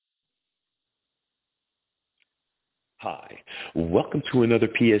Hi, welcome to another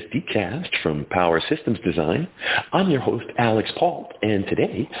PSD cast from Power Systems Design. I'm your host, Alex Paul, and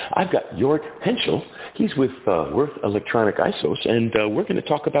today I've got Jörg Henschel. He's with Würth Electronic Isos, and we're going to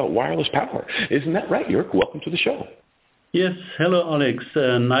talk about wireless power. Isn't that right, Jörg? Welcome to the show. Yes, hello, Alex.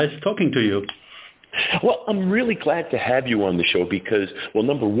 Nice talking to you. Well, I'm really glad to have you on the show because, well,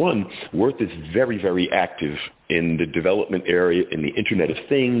 number one, Würth is very, very active in the development area, in the Internet of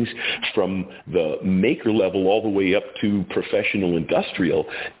Things, from the maker level all the way up to professional industrial.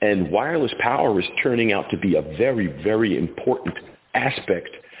 And wireless power is turning out to be a very, very important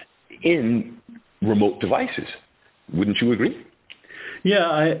aspect in remote devices. Wouldn't you agree? Yeah,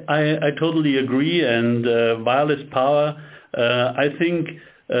 I totally agree. And wireless power, I think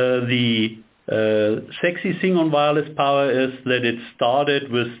the sexy thing on wireless power is that it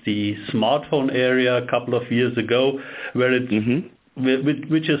started with the smartphone area a couple of years ago, where it,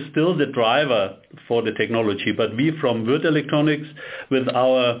 which is still the driver for the technology. But we from Würth Electronics, with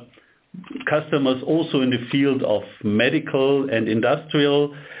our customers also in the field of medical and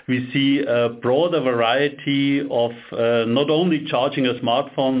industrial, we see a broader variety of not only charging a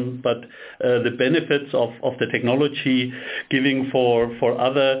smartphone, but the benefits of the technology giving for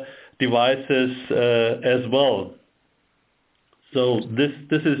other devices as well. So this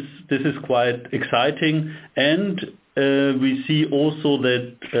is quite exciting, and we see also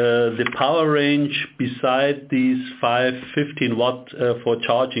that the power range beside these 15 watt for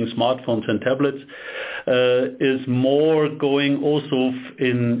charging smartphones and tablets is more going also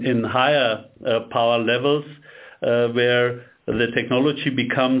in higher power levels, where the technology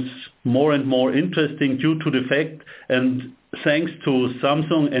becomes more and more interesting due to the fact, and thanks to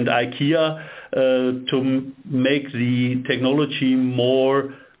Samsung and IKEA, to make the technology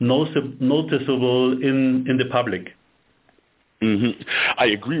more noticeable in the public. I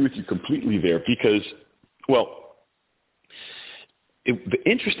agree with you completely there because, well, the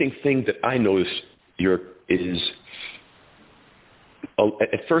interesting thing that I noticed here is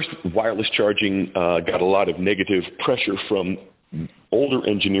at first wireless charging got a lot of negative pressure from older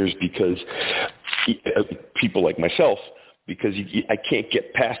engineers because people like myself, because I can't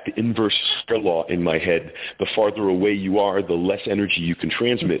get past the inverse square law in my head. The farther away you are, the less energy you can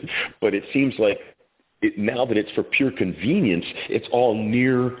transmit. But it seems like now that it's for pure convenience, it's all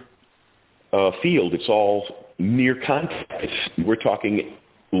near field. It's all near contact. We're talking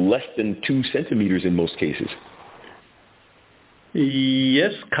less than 2 centimeters in most cases.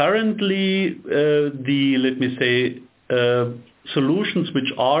 Yes, currently solutions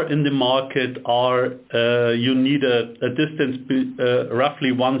which are in the market are you need a distance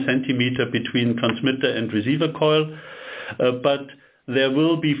roughly 1 centimeter between transmitter and receiver coil, but there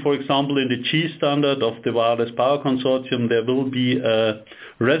will be, for example, in the G standard of the Wireless Power Consortium, there will be a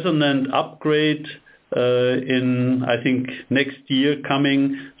resonant upgrade in, I think, next year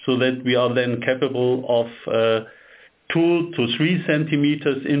coming, so that we are then capable of 2 to 3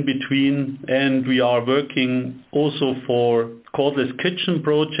 centimeters in between, and we are working also for cordless kitchen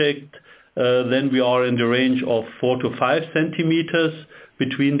project. Then we are in the range of 4 to 5 centimeters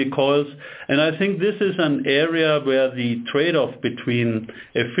between the coils, and I think this is an area where the trade-off between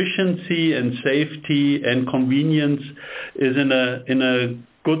efficiency and safety and convenience is in a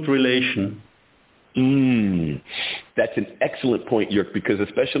good relation. That's an excellent point, Jörg, because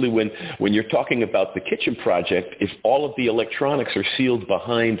especially when you're talking about the kitchen project, if all of the electronics are sealed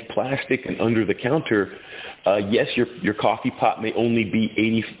behind plastic and under the counter, yes, your coffee pot may only be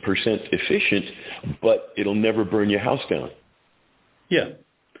 80% efficient, but it'll never burn your house down. Yeah.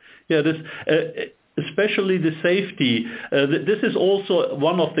 This, especially the safety. This is also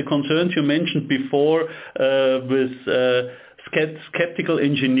one of the concerns you mentioned before with skeptical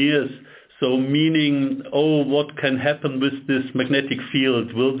engineers. So meaning, what can happen with this magnetic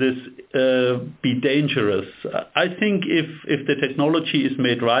field? Will this be dangerous? I think if the technology is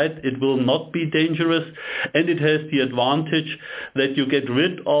made right, it will not be dangerous, and it has the advantage that you get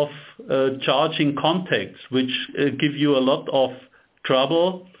rid of charging contacts, which give you a lot of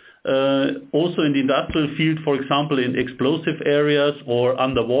trouble. Also in the industrial field, for example, in explosive areas or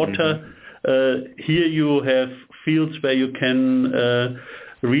underwater, here you have fields where you can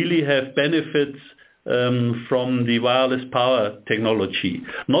really have benefits from the wireless power technology,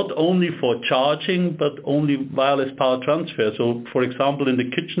 not only for charging, but only wireless power transfer. So, for example, in the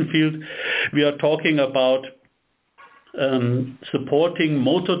kitchen field, we are talking about supporting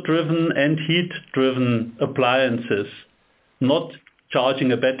motor-driven and heat-driven appliances, not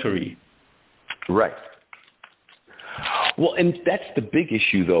charging a battery. Right. Well, and that's the big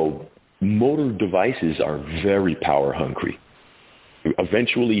issue, though. Motor devices are very power hungry.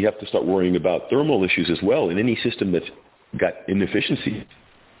 eventually you have to start worrying about thermal issues as well in any system that's got inefficiency.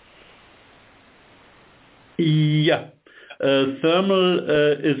 Yeah. Thermal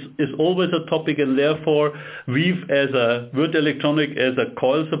is always a topic, and therefore as a Würth Electronic, as a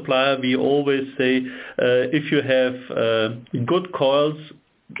coil supplier, we always say if you have good coils,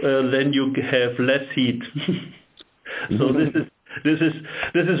 then you have less heat. So this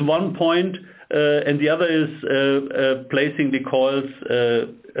is one point, and the other is placing the coils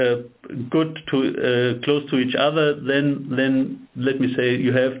close to each other. Then let me say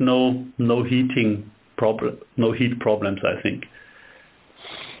you have no heat problems, I think.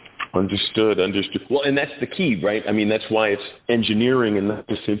 Understood. Well, and that's the key, right? I mean, that's why it's engineering and not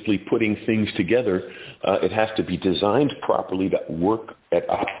just simply putting things together. It has to be designed properly to work at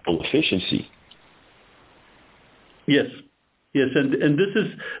optimal efficiency. Yes, and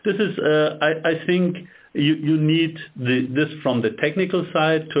this is I think you need this from the technical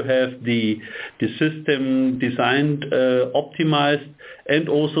side to have the system designed, optimized, and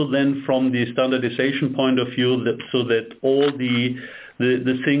also then from the standardization point of view, so that all the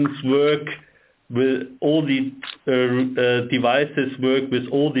things work with all the devices, work with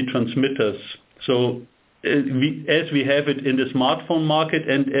all the transmitters. So as we have it in the smartphone market,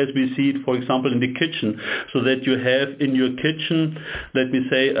 and as we see it, for example, in the kitchen, so that you have in your kitchen, let me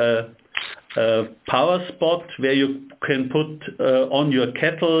say, a power spot where you can put on your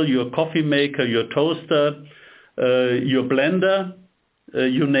kettle, your coffee maker, your toaster, your blender,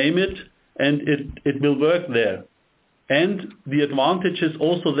 you name it, and it will work there. And the advantage is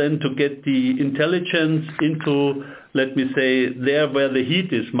also then to get the intelligence into, let me say, there where the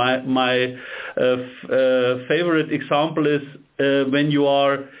heat is. My favorite example is when you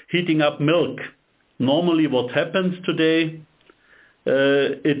are heating up milk. Normally what happens today,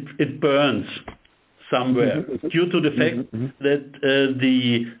 it burns somewhere due to the fact that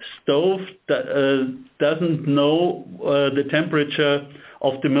the stove doesn't know the temperature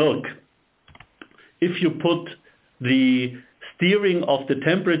of the milk. If you put the steering of the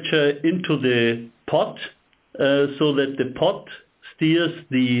temperature into the pot, so that the pot steers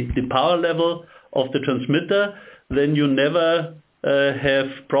the power level of the transmitter, then you never have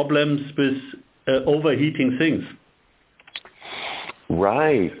problems with overheating things.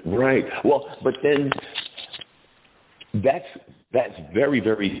 Right. Well, but then that's very,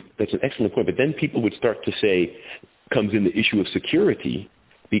 very, that's an excellent point. But then people would start to say, comes in the issue of security,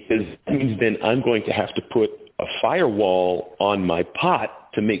 because that means then I'm going to have to put a firewall on my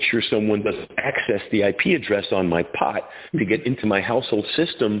pot to make sure someone doesn't access the IP address on my pot to get into my household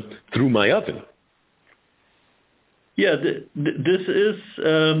system through my oven. Yeah, this is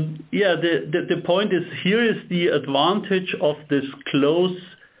the point is, here is the advantage of this close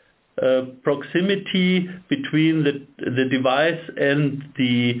proximity between the device and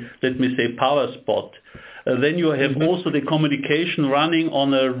the, let me say, power spot. Then you have also the communication running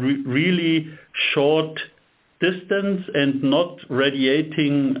on a really short distance and not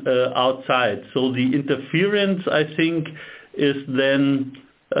radiating outside. So the interference, I think, is then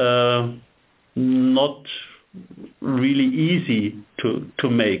not really easy to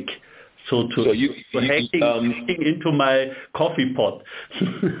make. So hacking into my coffee pot.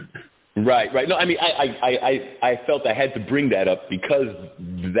 Right. No, I mean, I felt I had to bring that up because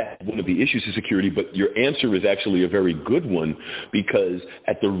that's one of the issues of security, but your answer is actually a very good one, because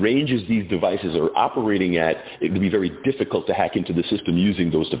at the ranges these devices are operating at, it would be very difficult to hack into the system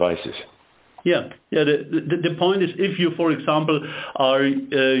using those devices. Yeah. The point is, if you, for example, are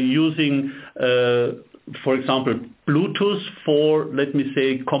using for example, Bluetooth for, let me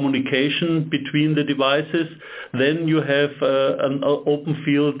say, communication between the devices, then you have an open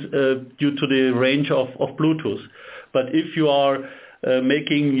field due to the range of Bluetooth. But if you are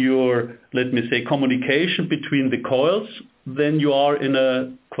making your, let me say, communication between the coils, then you are in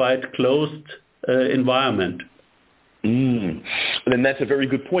a quite closed environment. And that's a very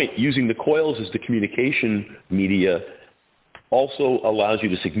good point. Using the coils as the communication media also allows you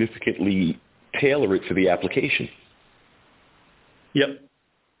to significantly tailor it for the application. Yep.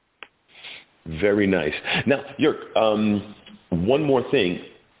 Very nice. Now, Jörg, one more thing.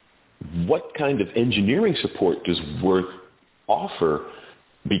 What kind of engineering support does Würth offer?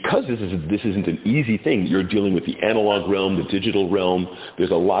 Because this isn't an easy thing. You're dealing with the analog realm, the digital realm.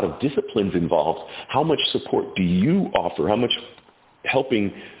 There's a lot of disciplines involved. How much support do you offer? How much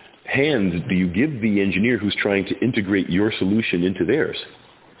helping hands do you give the engineer who's trying to integrate your solution into theirs?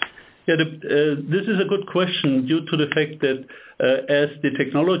 Yeah, this is a good question due to the fact that as the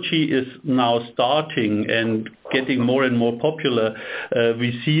technology is now starting and getting more and more popular,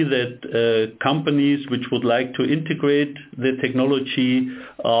 we see that companies which would like to integrate the technology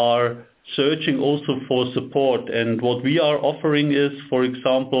are searching also for support. And what we are offering is, for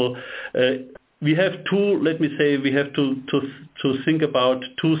example, we have to think about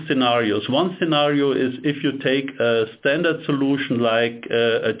two scenarios. One scenario is if you take a standard solution like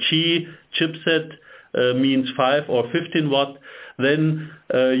a Qi chipset, means 5 or 15 watt, then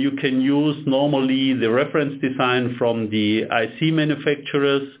you can use normally the reference design from the IC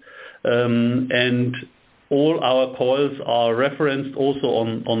manufacturers, and all our coils are referenced also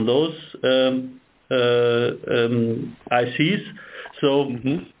on those ICs. So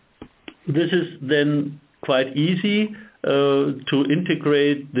this is then quite easy to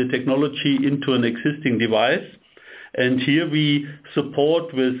integrate the technology into an existing device. And here we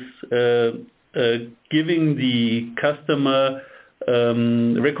support with giving the customer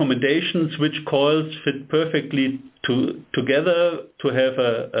recommendations which coils fit perfectly together to have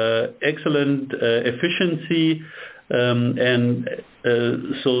a excellent efficiency.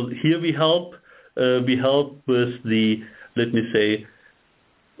 So here we help with the, let me say,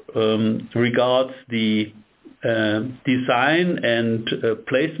 regards the design and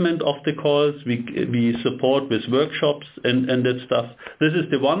placement of the coils. We support with workshops and that stuff. This is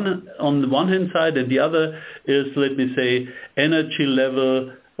the one on the one hand side, and the other is, let me say, energy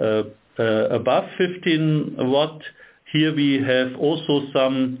level above 15 watt. Here we have also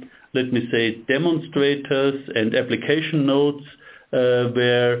some, let me say, demonstrators and application notes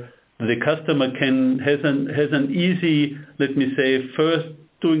where the customer has an easy, let me say,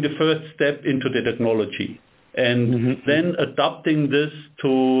 doing the first step into the technology, and then adapting this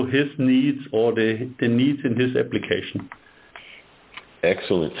to his needs or the needs in his application.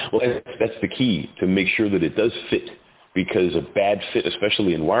 Excellent. Well, that's the key, to make sure that it does fit, because a bad fit,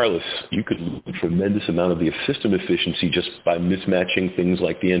 especially in wireless, you could lose a tremendous amount of the system efficiency just by mismatching things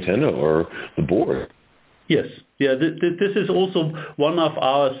like the antenna or the board. Yes. Yeah, this is also one of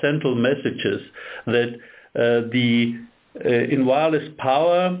our central messages, that in wireless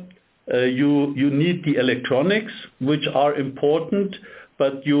power, you need the electronics, which are important,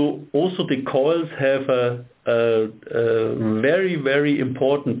 but the coils have a very, very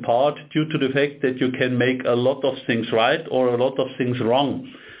important part due to the fact that you can make a lot of things right or a lot of things wrong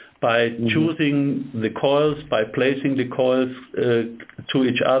by choosing the coils, by placing the coils to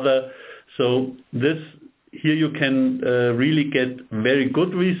each other. So here you can really get very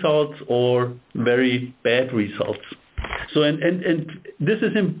good results or very bad results. So and this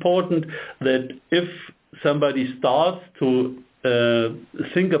is important, that if somebody starts to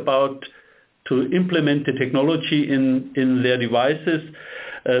think about to implement the technology in their devices,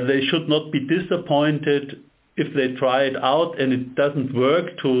 they should not be disappointed if they try it out and it doesn't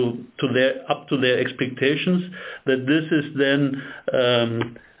work up to their expectations. That this is then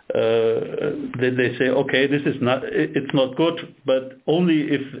they say, okay, it's not good, but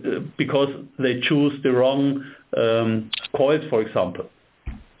only because they choose the wrong coils, for example.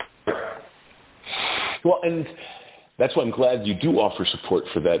 Well, and that's why I'm glad you do offer support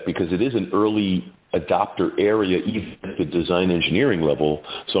for that, because it is an early adopter area, even at the design engineering level.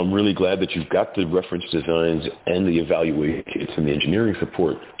 So I'm really glad that you've got the reference designs and the evaluation kits and the engineering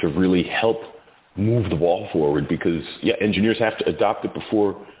support to really help move the ball forward, because engineers have to adopt it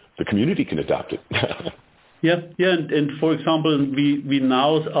before the community can adopt it. And for example, we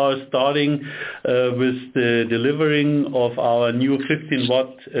now are starting with the delivering of our new 15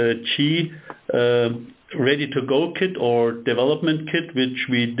 watt Qi ready-to-go kit or development kit, which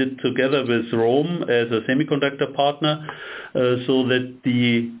we did together with ROHM as a semiconductor partner, so that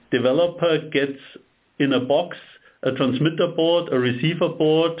the developer gets in a box a transmitter board, a receiver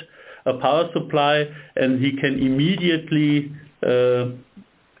board, a power supply, and he can immediately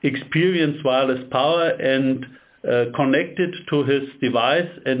experience wireless power and connect it to his device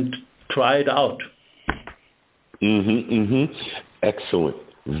and try it out. Excellent.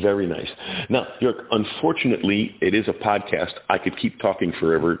 Very nice. Now, Jörg, unfortunately, it is a podcast. I could keep talking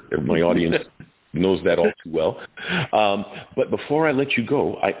forever. My audience knows that all too well. But before I let you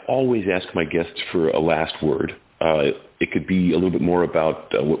go, I always ask my guests for a last word. It could be a little bit more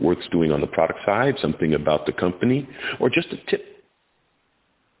about what Würth's doing on the product side, something about the company, or just a tip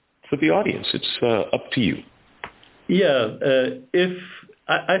for the audience. It's up to you.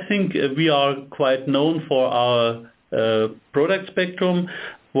 I think we are quite known for our product spectrum.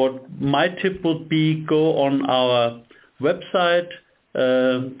 What my tip would be, go on our website,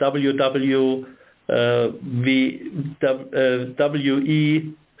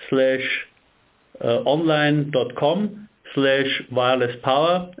 online.com/wireless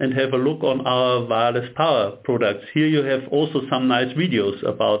power and have a look on our wireless power products. Here you have also some nice videos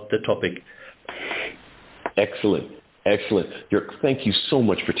about the topic. Excellent. Excellent. Jörg, thank you so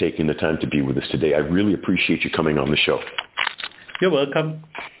much for taking the time to be with us today. I really appreciate you coming on the show. You're welcome.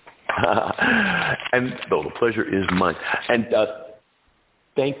 And the pleasure is mine. And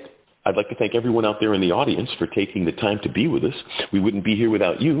I'd like to thank everyone out there in the audience for taking the time to be with us. We wouldn't be here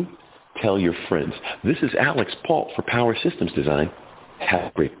without you. Tell your friends. This is Alex Paul for Power Systems Design. Have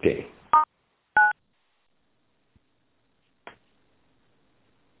a great day.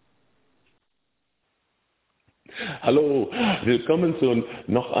 Hallo, willkommen zu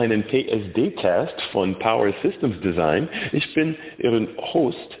noch einem PSD-Cast von Power Systems Design. Ich bin Ihren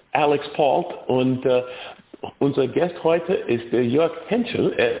Host Alex Paul und unser Gast heute ist der Jörg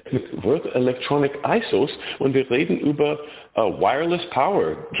Henschel mit Worth Electronic ISOs und wir reden über Wireless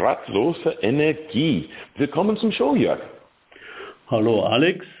Power, drahtlose Energie. Willkommen zum Show, Jörg. Hallo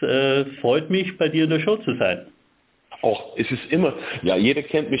Alex, freut mich, bei dir in der Show zu sein. Auch es ist immer, ja, jeder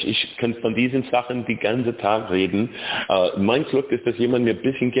kennt mich, ich kann von diesen Sachen die ganze Tag reden. Mein Glück ist, dass jemand mir ein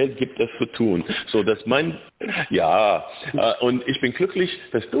bisschen Geld gibt, das zu tun. So, dass und ich bin glücklich,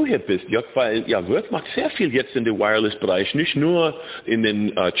 dass du hier bist, Jörg, weil Worth macht sehr viel jetzt in dem Wireless-Bereich, nicht nur in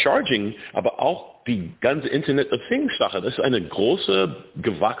den Charging, aber auch die ganze Internet of Things-Sache. Das ist ein großer,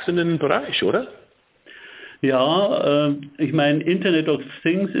 gewachsener Bereich, oder? Ja, ich meine, Internet of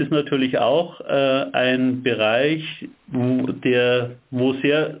Things ist natürlich auch ein Bereich, wo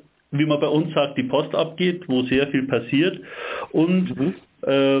sehr, wie man bei uns sagt, die Post abgeht, wo sehr viel passiert und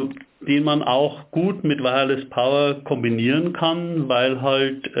den man auch gut mit Wireless Power kombinieren kann, weil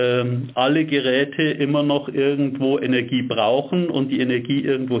halt alle Geräte immer noch irgendwo Energie brauchen und die Energie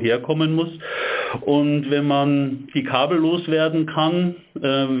irgendwo herkommen muss. Und wenn man die Kabel loswerden kann,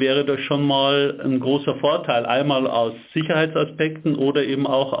 wäre das schon mal ein großer Vorteil, einmal aus Sicherheitsaspekten oder eben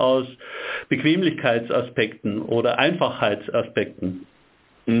auch aus Bequemlichkeitsaspekten oder Einfachheitsaspekten.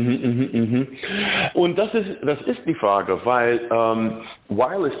 Und das ist die Frage, weil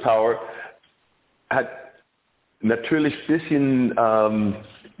Wireless Power hat natürlich ein bisschen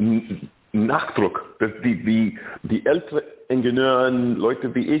Nachdruck. Die älteren Ingenieure,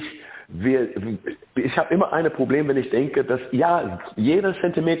 Leute wie ich habe immer ein Problem, wenn ich denke, dass jeder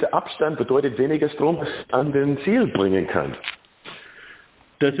Zentimeter Abstand bedeutet weniger Strom, das an den Ziel bringen kann.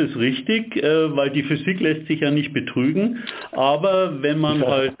 Das ist richtig, weil die Physik lässt sich ja nicht betrügen. Aber wenn man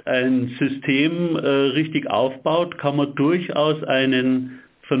halt ein System richtig aufbaut, kann man durchaus einen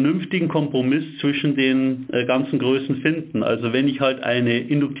vernünftigen Kompromiss zwischen den ganzen Größen finden. Also wenn ich halt eine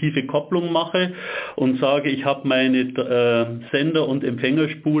induktive Kopplung mache und sage, ich habe meine Sender- und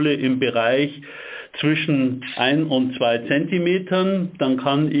Empfängerspule im Bereich zwischen 1 und 2 Zentimetern, dann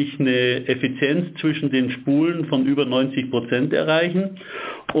kann ich eine Effizienz zwischen den Spulen von über 90% erreichen.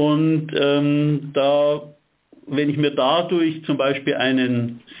 Und wenn ich mir dadurch zum Beispiel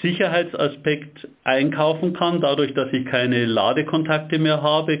einen Sicherheitsaspekt einkaufen kann, dadurch, dass ich keine Ladekontakte mehr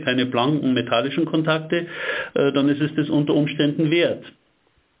habe, keine blanken metallischen Kontakte, dann ist es das unter Umständen wert.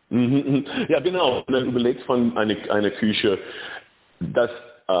 Ja, genau. Wenn du überlegst von einer Küche, das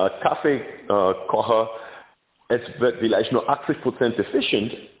Kaffeekocher, es wird vielleicht nur 80%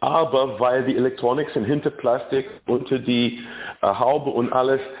 efficient, aber weil die Elektronik sind hinter Plastik, unter die Haube und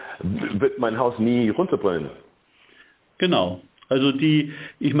alles, wird mein Haus nie runterbrennen. Genau. Also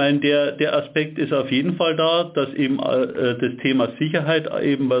ich meine, der Aspekt ist auf jeden Fall da, dass eben das Thema Sicherheit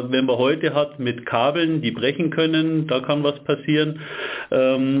eben, wenn man heute hat mit Kabeln, die brechen können, da kann was passieren.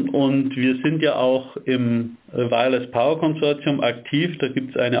 Und wir sind ja auch im Wireless Power Konsortium aktiv. Da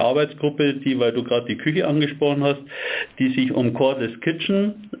gibt es eine Arbeitsgruppe, weil du gerade die Küche angesprochen hast, die sich um Cordless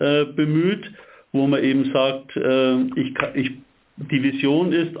Kitchen bemüht, wo man eben sagt, die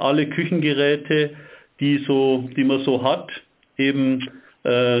Vision ist, alle Küchengeräte, die man so hat, eben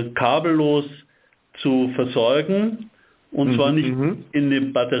kabellos zu versorgen und zwar nicht in eine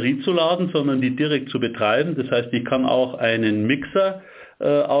Batterie zu laden, sondern die direkt zu betreiben. Das heißt, ich kann auch einen Mixer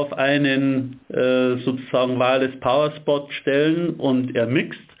auf einen sozusagen Wireless Power Spot stellen und er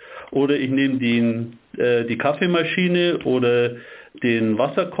mixt, oder ich nehme die Kaffeemaschine oder den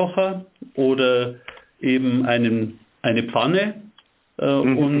Wasserkocher oder eben eine Pfanne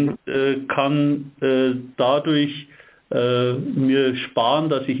und kann dadurch mir sparen,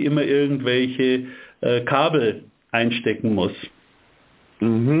 dass ich immer irgendwelche Kabel einstecken muss.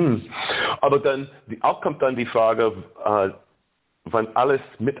 Aber dann auch kommt dann die Frage, wenn alles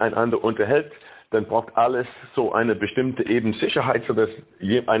miteinander unterhält, dann braucht alles so eine bestimmte eben Sicherheit, sodass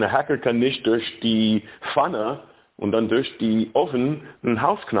ein Hacker kann nicht durch die Pfanne und dann durch die Ofen ein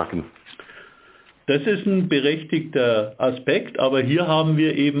Haus knacken. Das ist ein berechtigter Aspekt, aber hier haben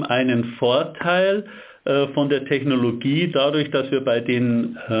wir eben einen Vorteil von der Technologie, dadurch, dass wir bei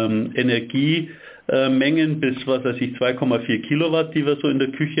den Energiemengen bis, 2,4 Kilowatt, die wir so in der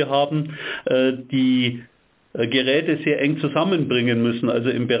Küche haben, die Geräte sehr eng zusammenbringen müssen, also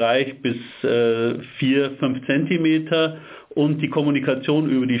im Bereich bis 4-5 Zentimeter und die Kommunikation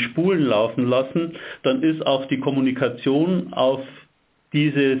über die Spulen laufen lassen, dann ist auch die Kommunikation auf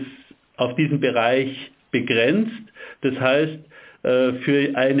diesen Bereich begrenzt. Das heißt,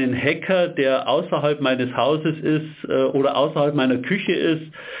 für einen Hacker, der außerhalb meines Hauses ist oder außerhalb meiner Küche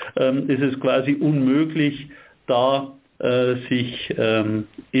ist es quasi unmöglich, da sich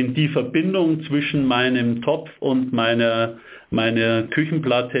in die Verbindung zwischen meinem Topf und meiner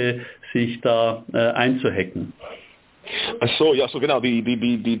Küchenplatte sich da einzuhacken. Ach so, ja, so genau,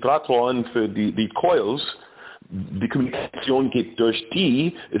 die Drahtrohren für die Coils, die Kommunikation geht durch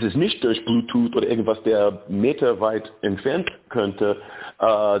es ist nicht durch Bluetooth oder irgendwas, der meterweit entfernt könnte.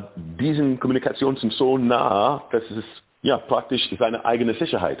 Diese Kommunikation sind so nah, dass es ja praktisch seine eigene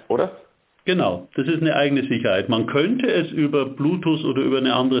Sicherheit, oder? Genau, das ist eine eigene Sicherheit. Man könnte es über Bluetooth oder über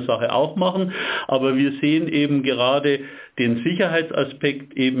eine andere Sache auch machen, aber wir sehen eben gerade den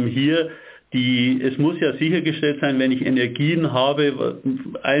Sicherheitsaspekt eben hier. Es muss ja sichergestellt sein, wenn ich Energien habe,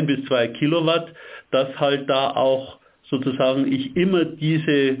 1 bis 2 Kilowatt, dass halt da auch sozusagen ich immer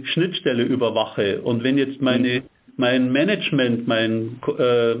diese Schnittstelle überwache. Und wenn jetzt mein Management,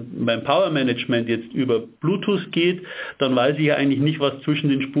 mein Power Management jetzt über Bluetooth geht, dann weiß ich ja eigentlich nicht, was zwischen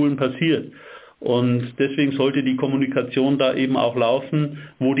den Spulen passiert. Und deswegen sollte die Kommunikation da eben auch laufen,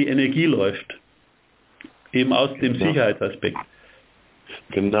 wo die Energie läuft. Eben aus dem Sicherheitsaspekt.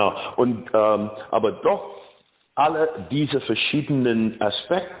 Genau. Und aber doch alle diese verschiedenen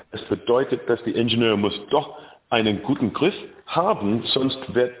Aspekte, das bedeutet, dass die Ingenieur muss doch einen guten Griff haben, sonst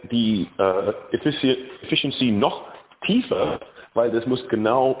wird die Efficiency noch tiefer, weil das muss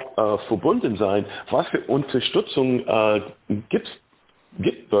genau verbunden sein. Was für Unterstützung gibt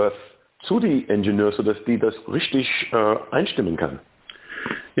zu den Ingenieuren, sodass die das richtig einstimmen kann?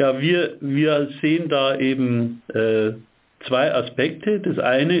 Ja, wir sehen da eben zwei Aspekte. Das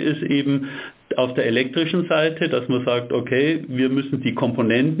eine ist eben auf der elektrischen Seite, dass man sagt, okay, wir müssen die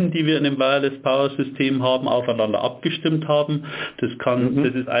Komponenten, die wir in dem Wireless Power System haben, aufeinander abgestimmt haben. Das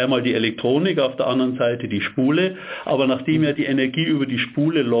ist einmal die Elektronik, auf der anderen Seite die Spule. Aber nachdem ja die Energie über die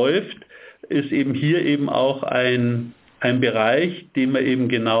Spule läuft, ist eben hier eben auch ein Bereich, den man eben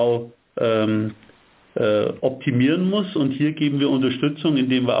genau optimieren muss, und hier geben wir Unterstützung,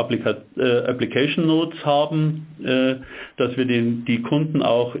 indem wir Application Notes haben, dass wir die Kunden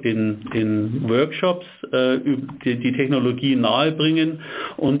auch in Workshops die Technologie nahebringen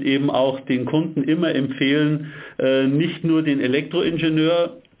und eben auch den Kunden immer empfehlen, nicht nur den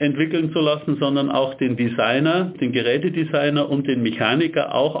Elektroingenieur entwickeln zu lassen, sondern auch den Designer, den Gerätedesigner und den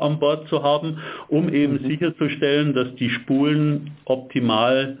Mechaniker auch an Bord zu haben, um eben sicherzustellen, dass die Spulen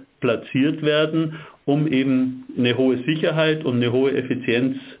optimal platziert werden, um eben eine hohe Sicherheit und eine hohe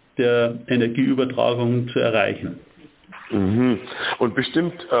Effizienz der Energieübertragung zu erreichen. Und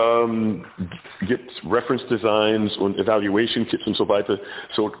bestimmt gibt es Reference Designs und Evaluation Kits und so weiter,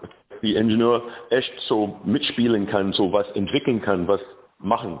 so die Ingenieur echt so mitspielen kann, so was entwickeln kann, was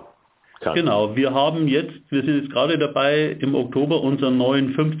machen kann. Genau, wir sind jetzt gerade dabei, im Oktober unseren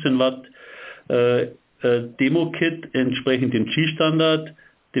neuen 15 Watt Demo-Kit entsprechend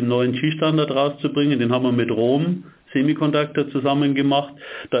dem neuen G-Standard rauszubringen. Den haben wir mit ROHM Semiconductor zusammen gemacht.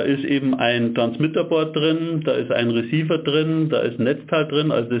 Da ist eben ein Transmitterboard drin, da ist ein Receiver drin, da ist ein Netzteil drin,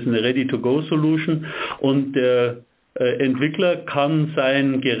 also das ist eine Ready-to-Go-Solution, und der Entwickler kann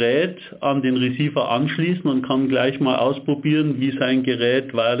sein Gerät an den Receiver anschließen und kann gleich mal ausprobieren, wie sein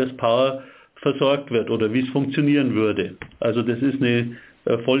Gerät Wireless Power versorgt wird oder wie es funktionieren würde. Also das ist eine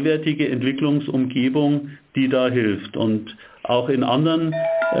vollwertige Entwicklungsumgebung, die da hilft. Und auch in anderen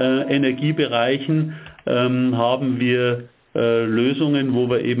Energiebereichen haben wir Lösungen, wo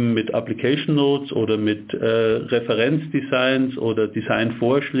wir eben mit Application Notes oder mit Referenzdesigns oder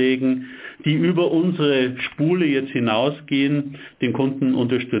Designvorschlägen, die über unsere Spule jetzt hinausgehen, den Kunden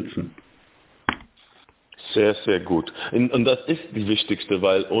unterstützen. Sehr, sehr gut. Und das ist die wichtigste,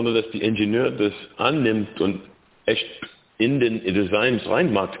 weil ohne dass die Ingenieur das annimmt und echt in den Designs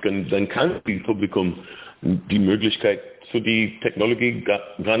reinmacht, dann kann das Publikum die Möglichkeit für die Technologie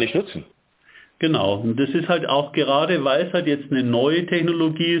gar nicht nutzen. Genau, und das ist halt auch gerade, weil es halt jetzt eine neue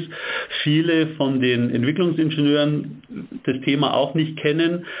Technologie ist, viele von den Entwicklungsingenieuren das Thema auch nicht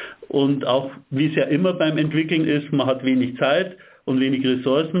kennen, und auch, wie es ja immer beim Entwickeln ist, man hat wenig Zeit und wenig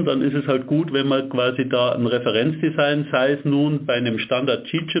Ressourcen, dann ist es halt gut, wenn man quasi da ein Referenzdesign, sei es nun bei einem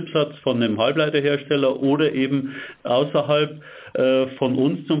Standard-G-Chipsatz von einem Halbleiterhersteller oder eben außerhalb von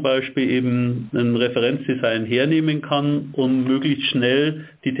uns zum Beispiel eben ein Referenzdesign hernehmen kann, um möglichst schnell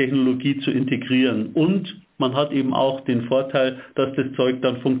die Technologie zu integrieren. Und man hat eben auch den Vorteil, dass das Zeug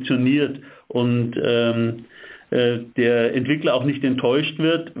dann funktioniert und der Entwickler auch nicht enttäuscht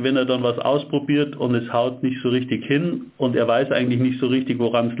wird, wenn er dann was ausprobiert und es haut nicht so richtig hin und er weiß eigentlich nicht so richtig,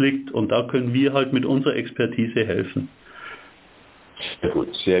 woran es liegt. Und da können wir halt mit unserer Expertise helfen. Sehr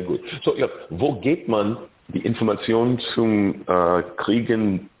gut, sehr gut. So, ja, wo geht man die Informationen zum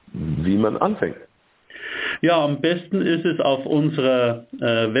Kriegen, wie man anfängt? Ja, am besten ist es auf unserer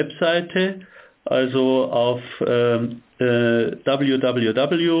Webseite, also auf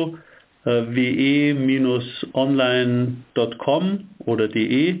www.we-online.com oder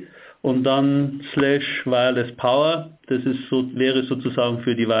de und dann /Wireless Power. Das ist wäre sozusagen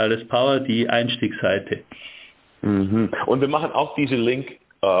für die Wireless Power die Einstiegsseite. Mhm. Und wir machen auch diesen Link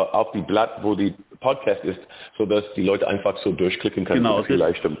auf die Blatt, wo die Podcast ist, sodass die Leute einfach so durchklicken können. Genau, das viel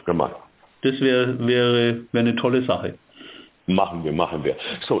leichter gemacht. Das wäre eine tolle Sache. Machen wir.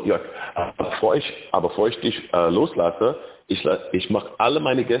 So, Jörg, bevor ich dich loslasse, ich mache alle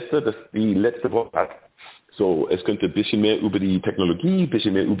meine Gäste, das die letzte Woche hat. So, es könnte ein bisschen mehr über die Technologie, ein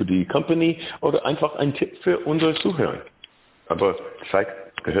bisschen mehr über die Company oder einfach ein Tipp für unsere Zuhörer. Aber Zeit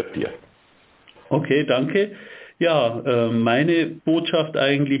gehört dir. Okay, danke. Ja, meine Botschaft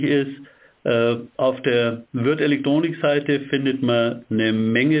eigentlich ist, auf der Würth Elektronik Seite findet man eine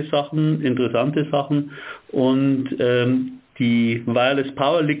Menge Sachen, interessante Sachen und die Wireless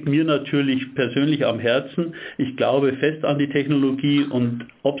Power liegt mir natürlich persönlich am Herzen. Ich glaube fest an die Technologie und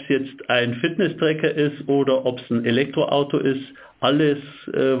ob es jetzt ein Fitness-Tracker ist oder ob es ein Elektroauto ist, alles,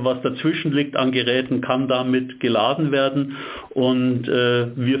 was dazwischen liegt an Geräten, kann damit geladen werden und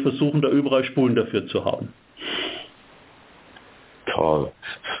wir versuchen da überall Spulen dafür zu haben. Toll.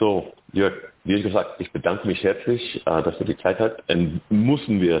 So, Jörg, wie gesagt, ich bedanke mich herzlich, dass du die Zeit hast. Und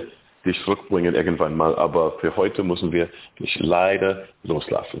müssen wir dich zurückbringen irgendwann mal, aber für heute müssen wir dich leider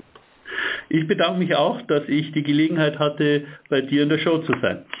loslassen. Ich bedanke mich auch, dass ich die Gelegenheit hatte, bei dir in der Show zu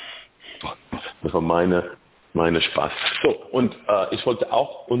sein. Das war meine Spaß. So, und ich wollte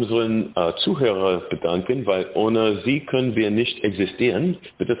auch unseren Zuhörer bedanken, weil ohne sie können wir nicht existieren.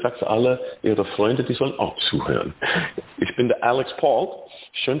 Bitte sagt alle ihre Freunde, die sollen auch zuhören. Ich bin der Alex Paul.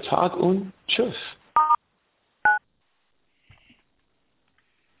 Schönen Tag und tschüss.